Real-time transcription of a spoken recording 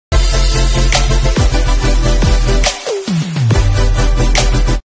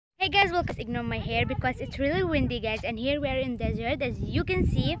will just ignore my hair because it's really windy, guys, and here we are in desert, as you can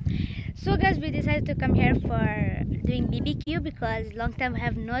see. So guys, we decided to come here for doing BBQ because long time I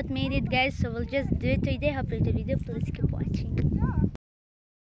have not made it, guys, so we'll just do it today. Hope you like the video. Please keep watching.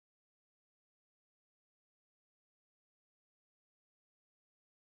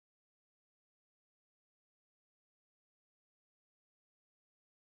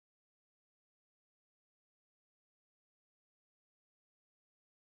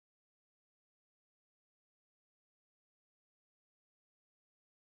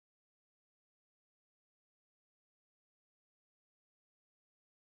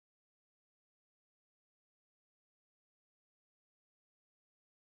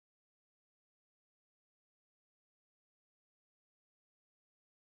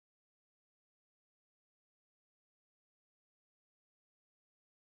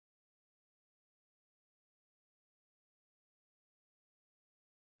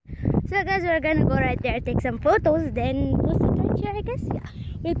 So guys, we're gonna go right there, take some photos, then post it right here, I guess. Yeah,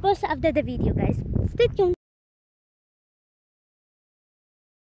 we'll post after the video, guys. Stay tuned.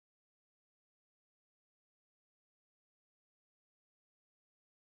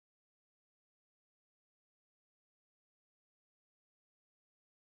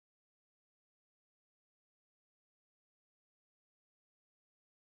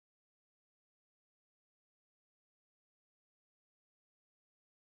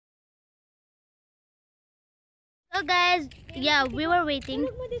 So guys, yeah, we were waiting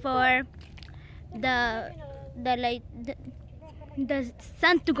for the light, the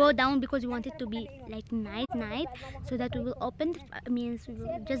sun to go down because we want it to be like night, so that we will open means we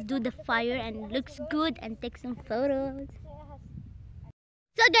will just do the fire and looks good and take some photos.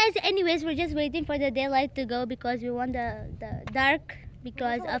 So guys, anyways, we're just waiting for the daylight to go because we want the dark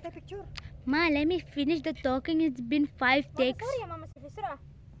because of Ma, let me finish the talking. It's been 5 takes.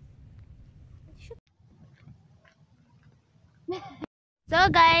 So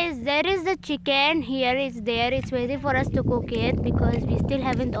guys, there is the chicken. Here it's there. It's waiting for us to cook it because we still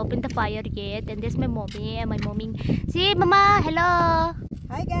haven't opened the fire yet. And there's my mommy and my mommy. See, mama, hello.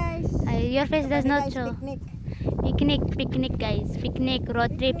 Hi guys. Your face does not show. Picnic. Guys. Picnic,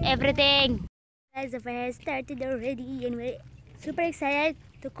 road trip, everything. Guys, the fire has started already and we're super excited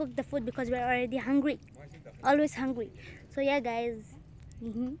to cook the food because we're already hungry. Always hungry. So yeah, guys.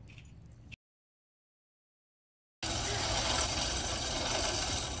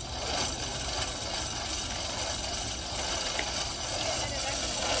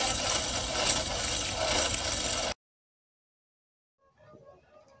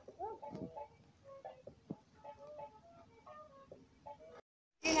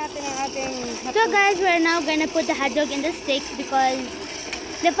 So guys, we're now gonna put the hot dog in the sticks because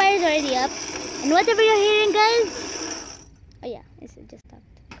the fire is already up. And whatever you're hearing, guys, oh yeah, it's just stopped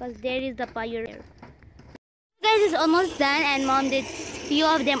because there is the fire. Guys, it's almost done, and mom did few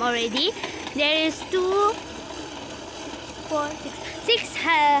of them already. There is 2, 4, 6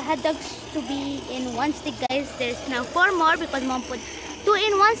 hot dogs to be in one stick, guys. There's now 4 more because mom put 2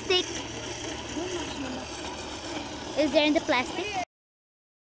 in one stick. Is there in the plastic?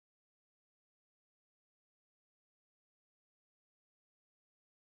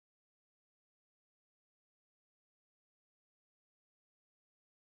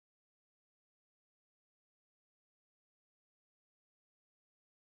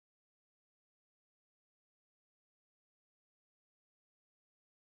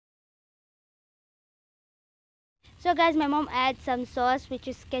 So guys, my mom adds some sauce, which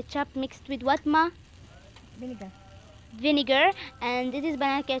is ketchup mixed with what, ma? Vinegar. And this is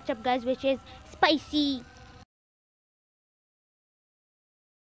banana ketchup, guys, which is spicy.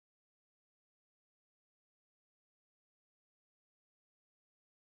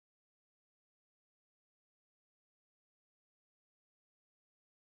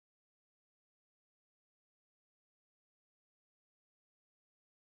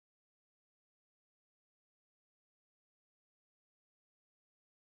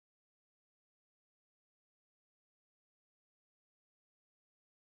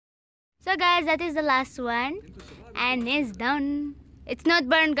 So guys, that is the last one and it's done. It's not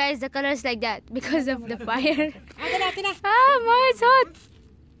burned, guys. The color is like that because of the fire. It's hot.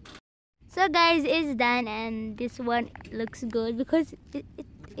 So guys, it's done, and this one looks good because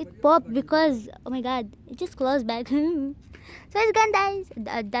it popped because, oh my god, it just closed back. So it's done, guys.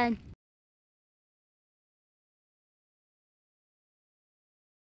 Done.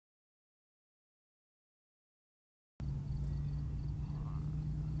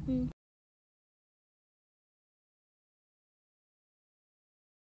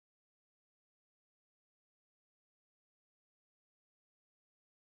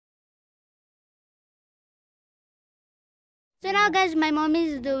 So now guys, my mom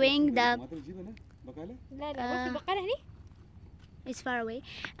is doing the it's far away.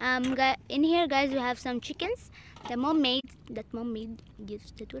 In here guys, we have some chickens that mom made.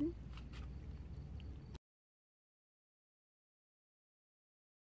 Gives that one.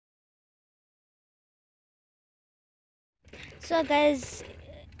 So guys,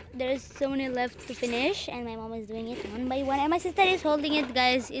 there's so many left to finish, and my mom is doing it one by one, and my sister is holding it.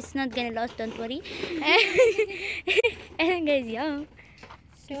 Guys, it's not gonna lose, don't worry. And guys, yeah,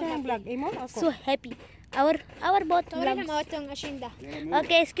 so happy. Our both vlogs.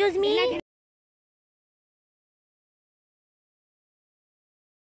 Okay, excuse me.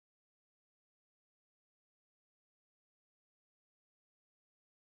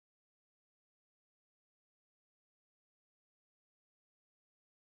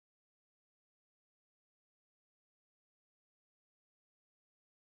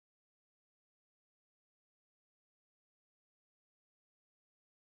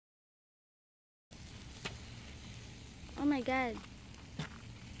 Oh my god.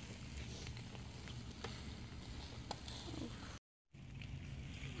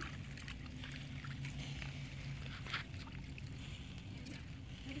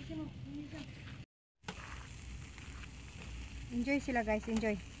 Enjoy sila guys,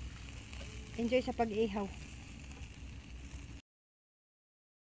 enjoy. Enjoy sa pag-ihaw.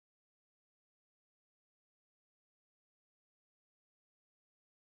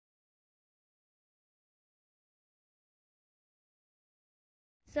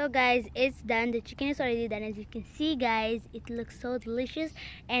 So guys, it's done. The chicken is already done. As you can see guys, it looks so delicious,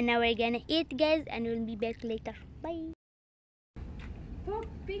 and now we're gonna eat guys, and we'll be back later. Bye.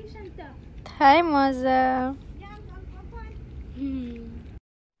 Hi, Mouza.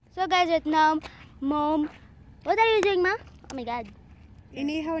 So guys, right now, mom, what are you doing, ma? Oh my god.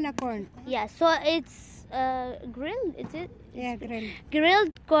 Inihaw na corn. Yeah, so it's grilled, is it? Yeah, grill.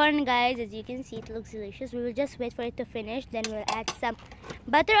 Grilled corn guys. As you can see, it looks delicious. We will just wait for it to finish, then we'll add some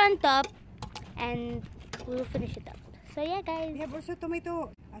butter on top, and we will finish it up. So yeah guys, We have also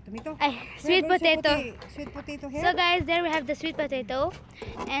tomato. Tomato. ay, sweet We have also potato. Sweet potato here. So guys, there we have the sweet potato,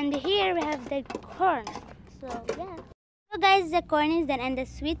 and here we have the corn. So yeah. So guys, the corn is done and the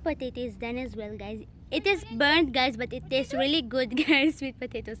sweet potato is done as well guys. It is burnt guys, but it tastes really good guys, sweet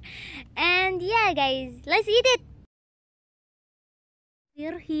potatoes. And yeah guys, let's eat it.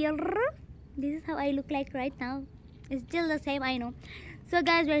 Here. This is how I look like right now. It's still the same, I know. So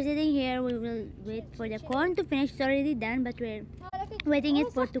guys, we're sitting here. We will wait for the corn to finish. It's already done, but we're waiting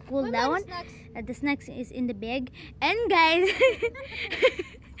it for to cool down. The snacks is in the bag. And guys,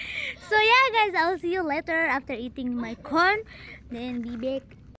 so yeah guys, I'll see you later after eating my corn. Then be back.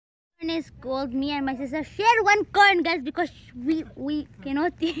 Corn is cold. Me and my sister share one corn guys, because we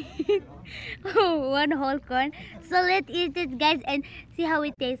cannot eat one whole corn. So let's eat it guys and see how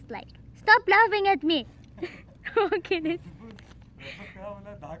it tastes like. Stop laughing at me. Okay, this.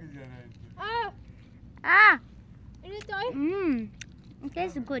 Ah. It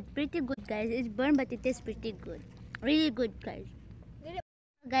tastes good, pretty good guys. It's burnt but it tastes pretty good. Really good guys.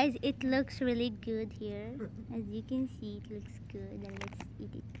 Guys, it looks really good here. As you can see, it looks good. And let's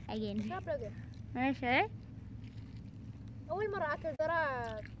eat it again. Are you sure? أول مرة أكل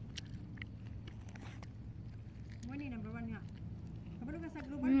ذرة. Money number 1 nga. Kabalo ka sa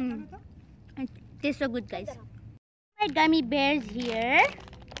global ano to? It tastes so good guys. My gummy bears here.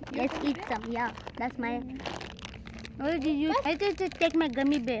 Let's eat some. Yeah, that's my. What did you? I did to take my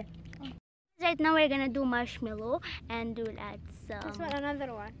gummy bear. Right now we're gonna do marshmallow and we'll add This some. one,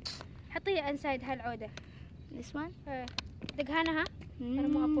 another one. حطيها inside هالعودة. This one. دقهانها. أنا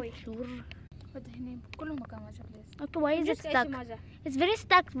مو أبوي. Sure. هني كلهم مكان ما شغليس. Okay, why is it Just stuck? Mouza. It's very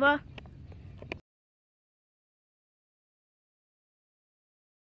stuck, bro.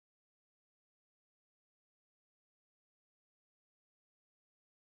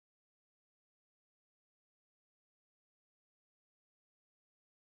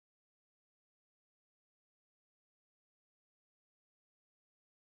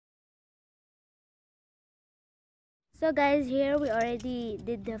 So guys, here we already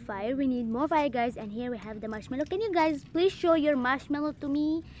did the fire. We need more fire guys, and here we have the marshmallow. Can you guys please show your marshmallow to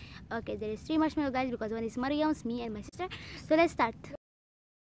me? Okay, there is 3 marshmallow guys, because one is Mariam's, me and my sister. So let's start.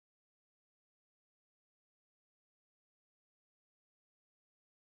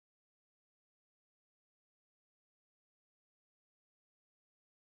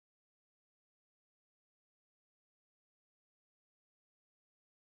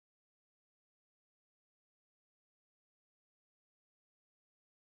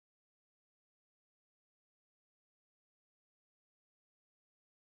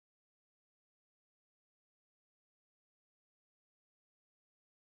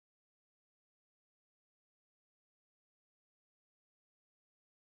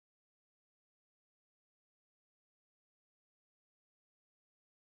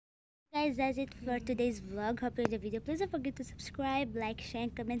 Guys, that's it for today's vlog. Hope you enjoyed the video. Please don't forget to subscribe, like, share,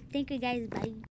 and comment. Thank you guys. Bye.